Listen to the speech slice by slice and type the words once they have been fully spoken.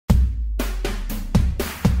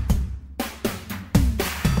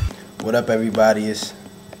What up, everybody? It's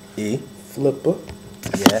E. Flipper.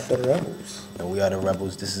 Yeah. The Reblz. And we are the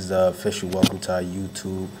Reblz. This is the official welcome to our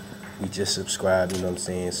YouTube. We just subscribed, you know what I'm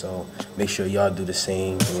saying? So make sure y'all do the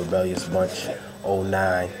same. The Rebellious Bunch 09. You know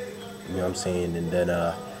what I'm saying? And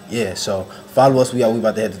then, yeah, so follow us. We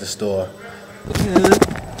about to head to the store.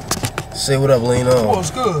 Say what up, Lino. What's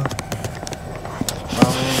good?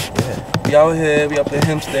 Yeah. We out here, we up in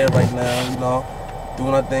Hempstead right now, you know,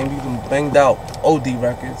 doing our thing. We done banged out OD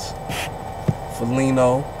records for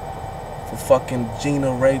Lino, for fucking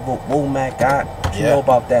Gina Ray, Womack. You know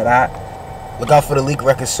about that. Look out for the leak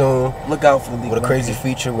record soon. Look out for the leak with a crazy record.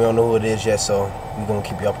 feature. We don't know who it is yet, so we're gonna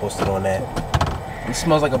keep y'all posted on that. It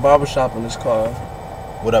smells like a barbershop in this car.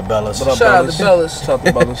 What up, Bellas? What up, Shout out Bellas? to Bellas. Shout out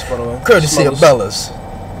to Bellas, by the way. Courtesy of Bellas.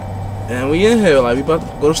 And we in here, like, we about to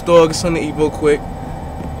go to the store, get something to eat real quick.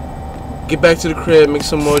 Get back to the crib, make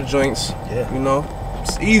some more joints. Yeah. You know?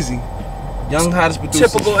 It's easy. Young, hottest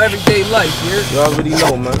producers. Typical everyday life, You already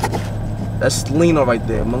know, man. That's Lino right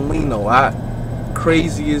there. Malino.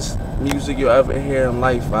 Craziest music you'll ever hear in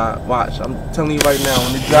life. Watch. I'm telling you right now,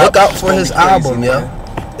 when it drops, look out for his crazy, album, man. yo.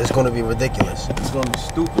 It's gonna be ridiculous. It's gonna be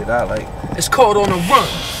stupid. It's called On the Run.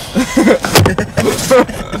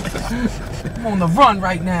 I'm on the run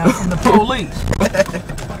right now from the police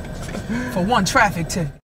for one traffic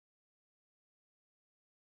ticket.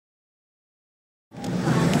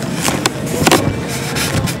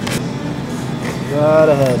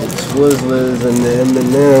 Gotta have the Twizzlers and the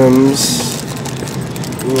M&Ms.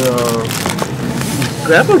 You know.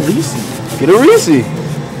 Grab a Reese. Get a Reese.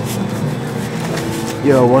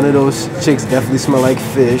 Yo, one of those chicks definitely smell like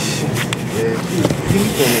fish. Yeah, I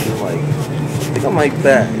think I'm like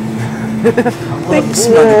that. I think you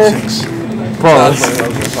smell the chicks. Pause.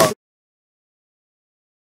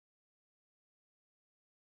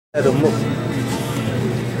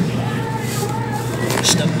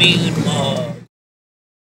 It's the mean mug.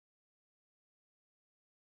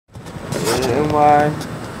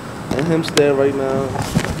 In Hempstead right now.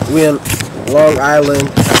 We in Long Island,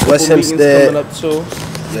 West Hempstead. Coming up too.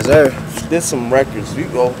 Yes, sir. Did some records. We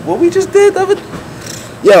go. What we just did, David?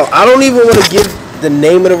 Yo, I don't even want to give the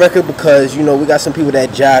name of the record because, you know, we got some people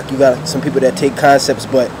that jock, you got some people that take concepts,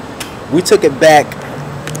 but we took it back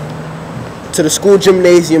to the school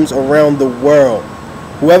gymnasiums around the world.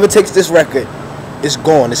 Whoever takes this record is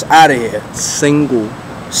gone. It's out of here.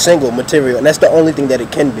 Single material, and that's the only thing that it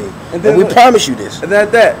can be. And we promise you this. And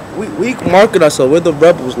we market ourselves. We're the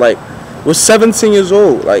Rebels. Like, we're 17 years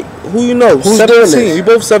old. Like, who you know? Who's 17. doing this? We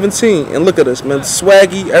both 17. And look at us, man.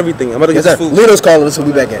 Swaggy, everything. I'm about to get this food. Lino's calling us. We'll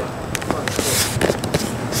be back in.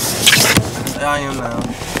 I am now.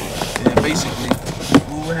 Yeah, basically,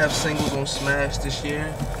 we will have singles on Smash this year.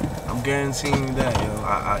 I'm guaranteeing you that, yo.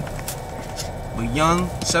 But young,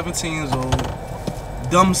 17 years old,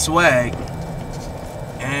 dumb swag,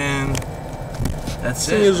 and that's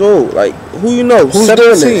 17 it. years old. Like, who you know? Who's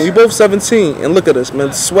 17. We both 17. And look at us, man.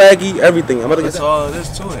 Swaggy, everything. I'm about to get that's all there is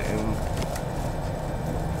to it. And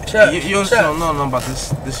you don't know nothing about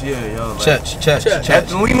this year, yo. Like,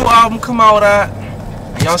 After the Lino album come out,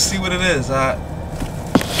 and y'all see what it is,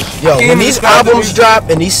 Yo, when these albums drop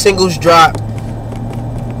and these singles drop,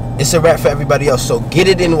 it's a wrap for everybody else. So get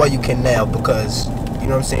it in while you can now, because you know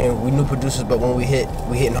what I'm saying. We new producers, but when we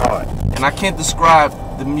hitting hard. And I can't describe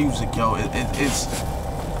the music, yo. It's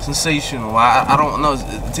sensational. I don't know.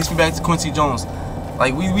 It takes me back to Quincy Jones.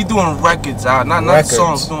 Like we doing records, not Records,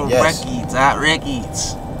 songs, doing yes.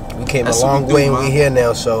 records. We came That's a long what way, and man. we here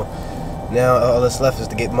now. So now all that's left is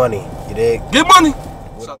to get money. You dig? Get money.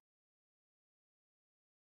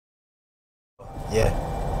 Yeah.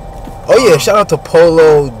 Oh yeah! Shout out to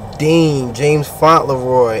Polo, Dean, James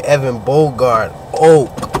Fauntleroy, Evan Bogart,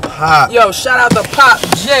 Oak, Pop. Yo, shout out to Pop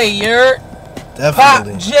J, yer.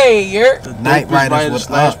 Definitely. Pop J, yer. The Night Riders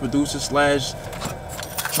slash producer slash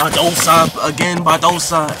Badosa again,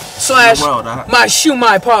 Badosa Slash my shoe,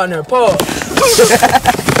 my partner, Paul.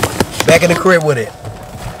 Back in the crib with it.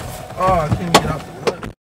 Oh, I can't get out the way.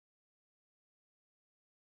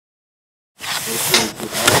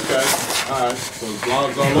 Okay, alright, so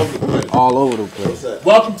vlogs all over the place. All over the place. What's that?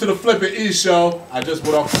 Welcome to the Flip It E Show. I just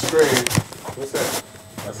went off the screen. What's that?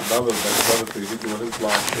 That's another thing. He's doing his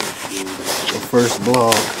vlog too. The first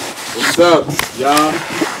vlog. What's up, y'all?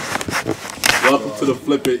 Welcome to the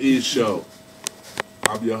Flip It E Show.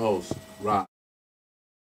 I'm your host, Rock.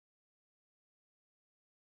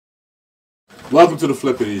 Welcome to the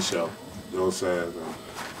Flip It E Show. You know what I'm saying?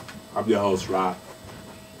 I'm your host, Rock.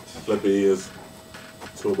 Flip It E is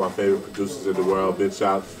two of my favorite producers in the world. Big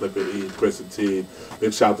shout out to Flip It E, Chris and T.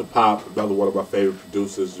 Big shout out to Pop, another one of my favorite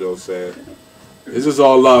producers, you know what I'm saying? It's just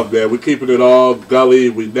all love, man. We keeping it all gully.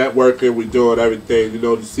 We networking. We doing everything. You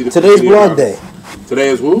know, you see the Today's blog day. Today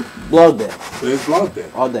is who? Blog day. Today's blog day.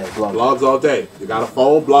 All day. Blog. Blogs all day. You got a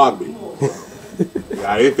phone? Blog me. You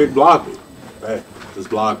got anything? Blog me. Hey, just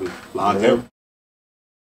blog me. Blog him.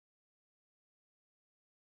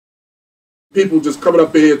 People just coming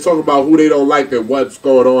up in here talking about who they don't like and what's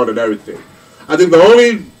going on and everything. I think the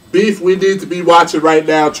only beef we need to be watching right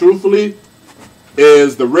now, truthfully,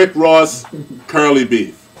 is the Rick Ross Curly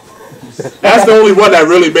beef. That's the only one that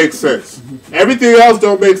really makes sense. Everything else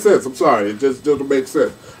don't make sense. I'm sorry, it just doesn't make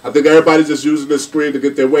sense. I think everybody's just using this screen to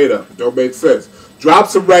get their weight up. It don't make sense. Drop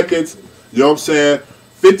some records, you know what I'm saying?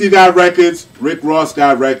 50 got records, Rick Ross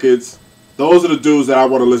got records. Those are the dudes that I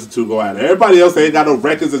want to listen to go at it. Everybody else that ain't got no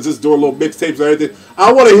records and just doing little mixtapes and everything.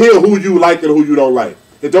 I want to hear who you like and who you don't like.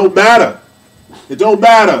 It don't matter. It don't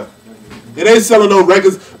matter. It ain't selling no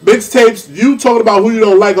records. Mixtapes, you talking about who you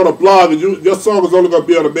don't like on a blog and your song is only going to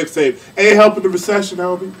be on a mixtape. Ain't helping the recession,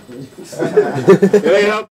 homie. It ain't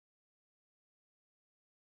helping.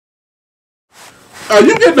 Are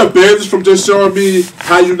you getting a binge from just showing me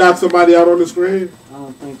how you knock somebody out on the screen? I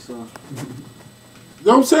don't think so. You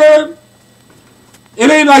know what I'm saying? It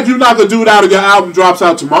ain't like you knock a dude out and your album drops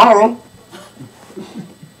out tomorrow.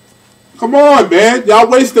 Come on, man. Y'all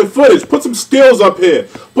wasting footage. Put some skills up here.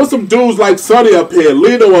 Put some dudes like Sonny up here,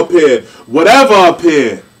 Lino up here, whatever up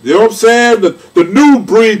here. You know what I'm saying? The new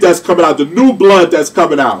breed that's coming out, the new blood that's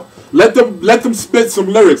coming out. Let them spit some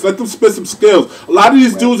lyrics. Let them spit some skills. A lot of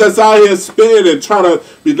these dudes that's out here spitting and trying to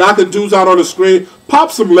be knocking dudes out on the screen, pop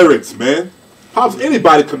some lyrics, man.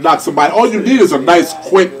 Anybody can knock somebody. All you need is a nice,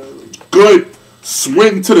 quick, good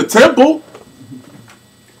swing to the temple.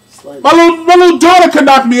 My little daughter can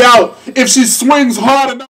knock me out if she swings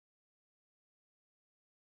hard enough.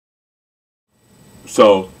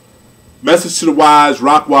 So, message to the wise,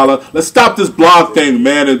 Rockwilder. Let's stop this blog thing,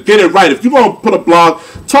 man, and get it right. If you're going to put a blog,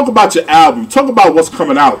 talk about your album. Talk about what's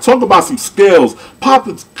coming out. Talk about some skills. Pop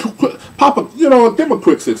a, you know, give him a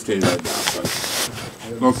quick 16 right now.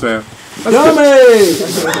 You know what I'm saying?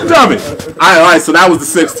 Dummy! All right, so that was the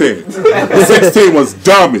 16. The 16 was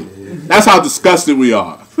dummy. That's how disgusted we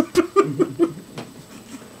are.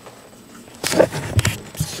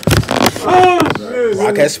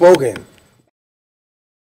 Rock has spoken.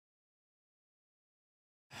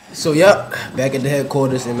 So, yep, back at the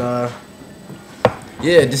headquarters, and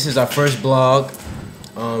yeah, this is our first blog.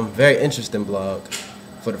 Very interesting blog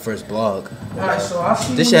for the first blog.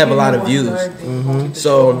 This should have a lot of views.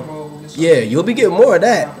 So, yeah, you'll be getting more of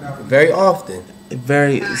that very often. A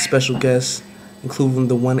very special guest, including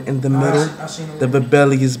the one in the middle, the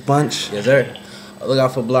rebellious bunch. Yes, sir. Look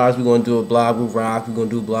out for blogs. We're going to do a blog with Rock. We're going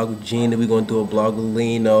to do a blog with Gina. We're going to do a blog with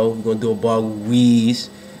Lino. We're going to do a blog with Weez.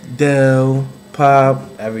 Del, Pop.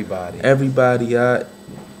 Everybody.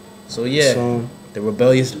 So, yeah, the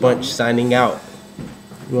rebellious bunch signing out.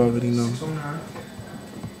 You already know.